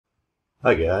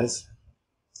Hi guys.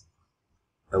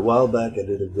 A while back I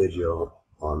did a video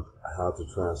on how to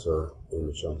transfer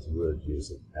image onto Word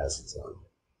using acetone.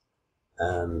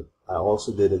 And I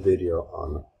also did a video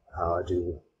on how I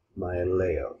do my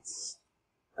layouts.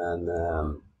 And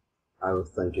I was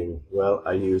thinking, well,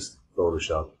 I used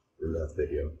Photoshop in that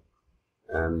video.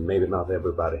 And maybe not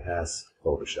everybody has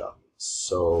Photoshop.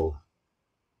 So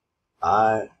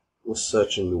I was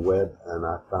searching the web and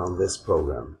I found this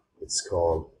program. It's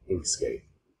called Inkscape.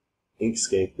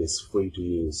 Inkscape is free to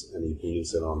use, and you can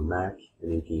use it on Mac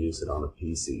and you can use it on a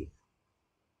PC.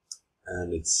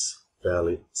 And it's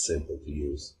fairly simple to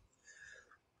use.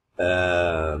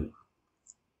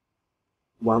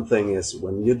 One thing is,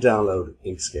 when you download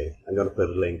Inkscape, I'm going to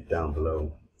put a link down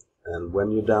below. And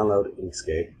when you download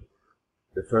Inkscape,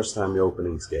 the first time you open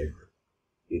Inkscape,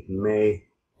 it may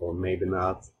or maybe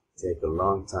not take a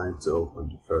long time to open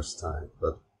the first time.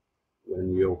 But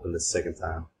when you open the second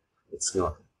time, it's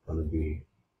not going to be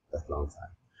that long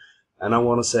time. And I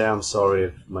want to say I'm sorry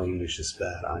if my English is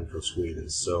bad. I'm from Sweden,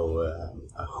 so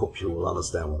I hope you will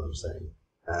understand what I'm saying.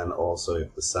 And also,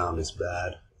 if the sound is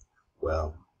bad,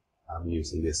 well, I'm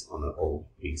using this on an old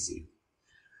PC.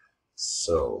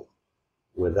 So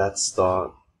with that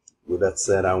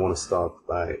said, I want to start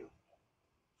by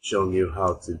showing you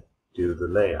how to do the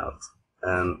layout.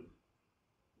 And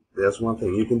there's one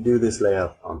thing, you can do this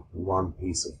layout on one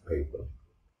piece of paper.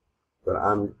 But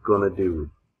I'm gonna do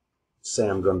a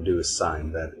sign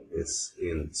that is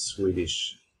in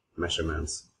Swedish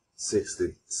measurements,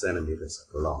 60 centimeters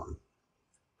long.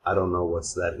 I don't know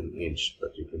what's that in inch,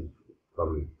 but you can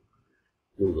probably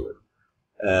Google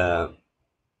it.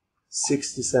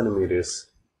 60 centimeters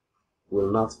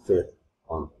will not fit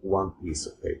on one piece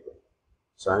of paper.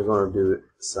 So I'm gonna do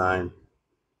a sign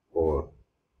or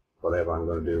whatever I'm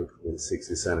gonna do in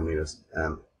 60 centimeters,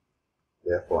 and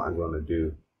therefore I'm gonna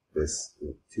do this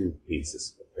in two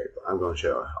pieces of paper. I'm going to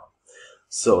show you how.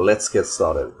 So let's get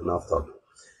started. Enough talking.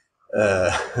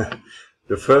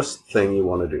 The first thing you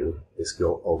want to do is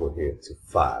go over here to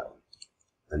File,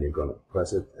 and you're going to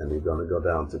press it, and you're going to go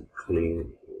down to Clean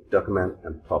Document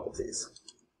and Properties.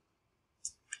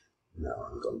 Now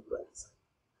I'm going to press.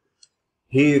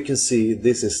 Here you can see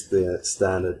this is the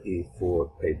standard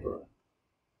E4 paper,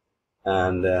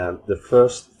 and the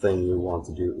first thing you want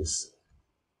to do is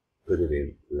put it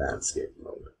in landscape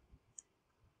mode.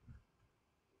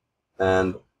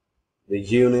 And the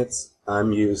units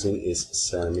I'm using is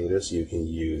centimeters. You can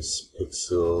use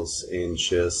pixels,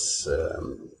 inches.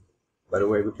 By the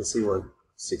way, we can see what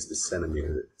 60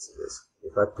 centimeters is.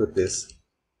 If I put this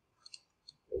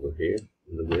over here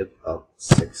in the width of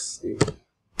 60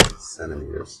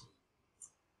 centimeters,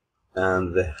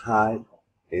 and the height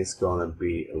is going to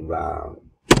be around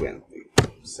 20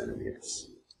 centimeters.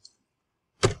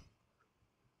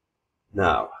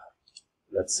 Now,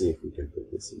 let's see if we can put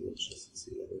this in inches and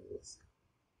see what it is.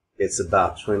 It's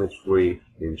about 23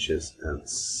 inches and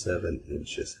 7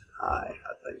 inches high,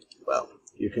 I think. Well,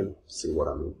 you can see what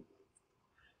I mean.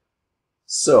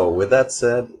 So, with that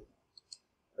said,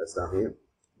 that's down here.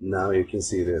 Now you can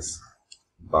see this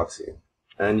box here.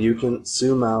 And you can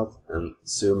zoom out and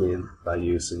zoom in by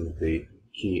using the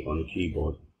key on the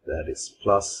keyboard. That is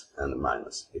plus and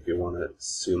minus. If you want to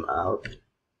zoom out,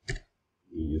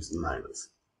 you use the minus.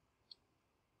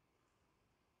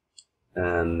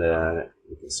 And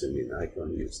you can zoom in. I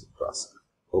can use the plus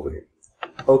over here.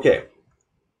 Okay,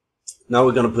 now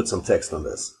we're going to put some text on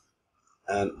this,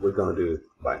 and we're going to do it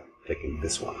by clicking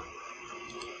this one.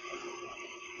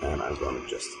 And I'm going to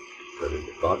just put in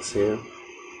the box here,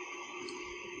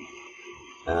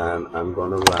 and I'm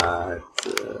going to write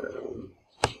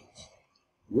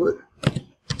wood.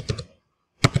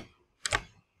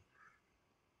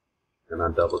 And I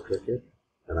double click it,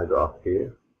 and I go up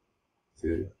here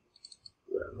to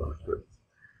where I'm going to put it.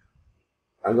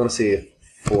 I'm going to see if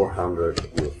 400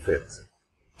 will fit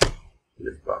in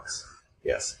this box.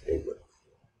 Yes, it will.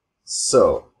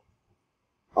 So,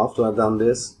 after I've done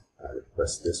this, I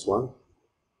press this one,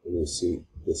 and you see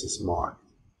this is marked.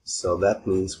 So that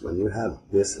means when you have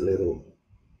this little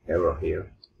arrow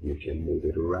here, you can move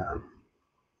it around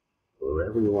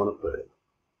wherever you want to put it.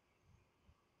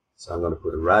 So I'm going to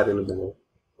put it right in the middle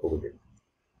over here.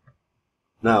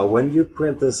 Now, when you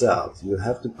print this out, you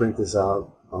have to print this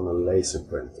out on a laser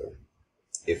printer.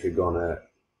 If you're going to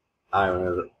iron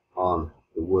it on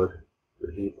the wood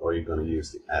with heat, or you're going to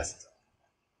use the acetone.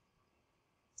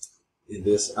 In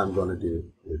this, I'm going to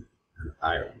do with an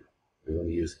iron. I'm going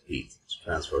to use heat to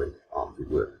transfer it onto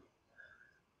wood.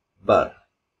 But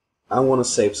I want to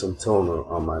save some toner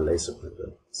on my laser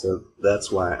printer, so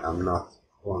that's why I'm not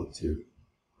going to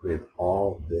print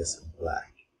all this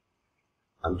black.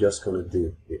 I'm just going to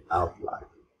do the outline.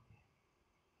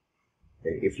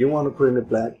 Okay, if you want to print it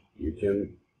black, you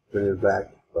can print it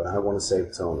black, but I want to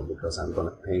save toner because I'm going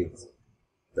to paint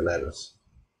the letters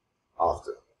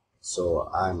after. So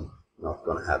I'm not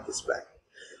going to have this black.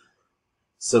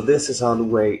 So this is how the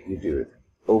way you do it.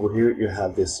 Over here you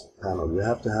have this panel. You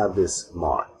have to have this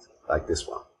marked, like this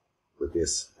one, with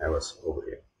this arrows over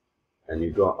here. And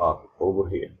you go up over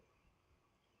here.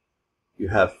 You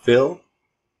have fill,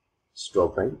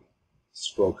 stroke paint,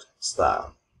 stroke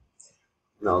style.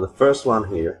 Now the first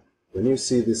one here, when you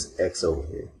see this X over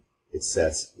here, it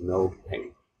says no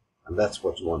paint. And that's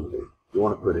what you want to do. You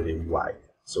want to put it in white.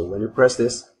 So when you press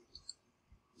this,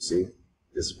 you see, it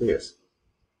disappears.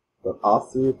 But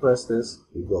after you press this,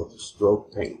 you go to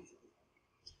stroke paint.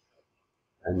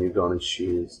 And you're going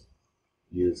to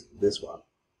use this one,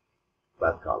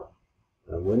 flat color.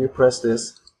 And when you press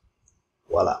this,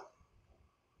 voila.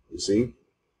 You see?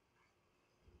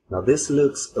 Now this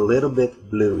looks a little bit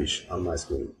bluish on my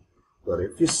screen. But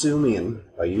if you zoom in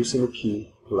by using the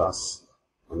key plus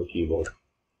on the keyboard,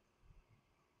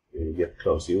 and you get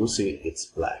close, you will see it's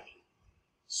black.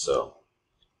 So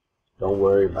don't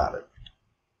worry about it.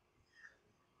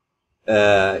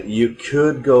 You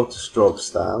could go to stroke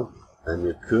style, and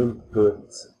you could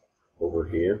put over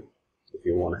here, if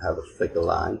you want to have a thicker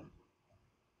line.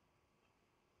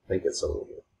 I think it's over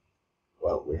here.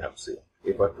 Well, we have to see.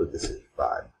 If I put this in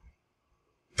 5,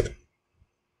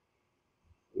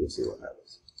 you'll see what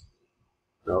happens.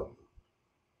 No.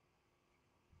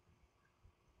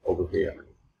 Over here.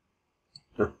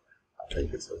 I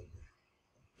think it's over.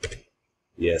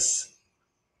 Yes.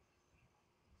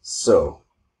 So,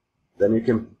 then you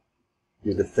can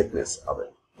do the thickness of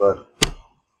it. But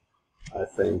I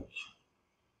think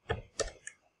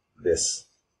this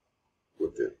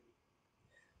would do.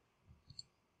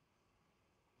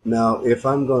 Now, if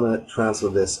I'm gonna transfer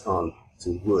this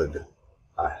onto wood,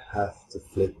 I have to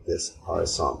flip this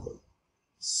horizontal,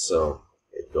 so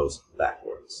it goes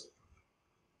backwards.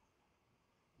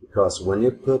 Because when you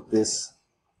put this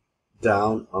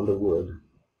down on the wood,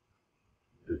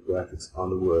 the graphics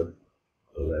on the wood,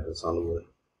 the letters on the wood,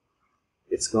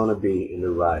 it's gonna be in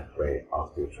the right way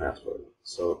after you transfer it.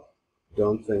 So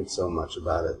don't think so much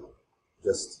about it.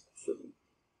 Just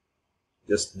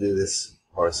do this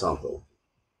horizontal.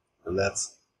 And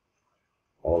that's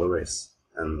all there is.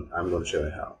 And I'm going to show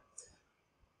you how.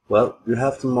 Well, you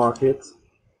have to mark it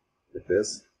with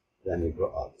this. Then you go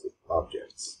up to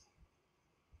Objects.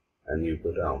 And you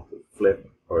go down to Flip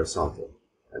Horizontal.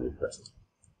 And you press it.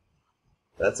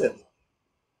 That's it.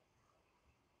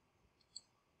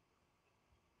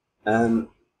 And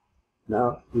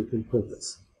now you can print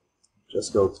this.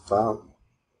 Just go to File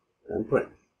and Print.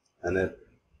 And it,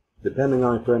 depending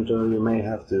on your printer, you may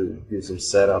have to do some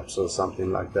setups or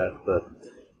something like that, but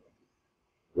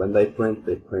when they print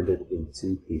it in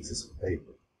 2 pieces of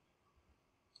paper.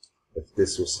 If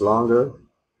this was longer,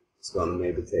 it's gonna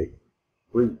maybe take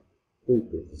 3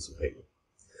 pieces of paper.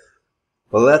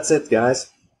 Well, that's it,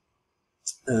 guys.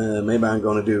 Maybe I'm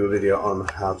gonna do a video on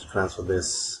how to transfer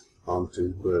this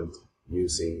onto wood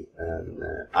using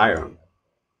an iron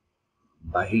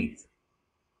by heat.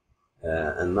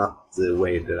 And not the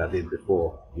way that I did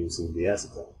before using the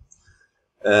acetone.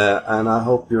 And I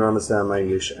hope you understand my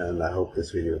English, and I hope this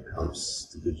video comes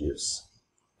to good use.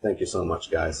 Thank you so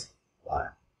much, guys. Bye.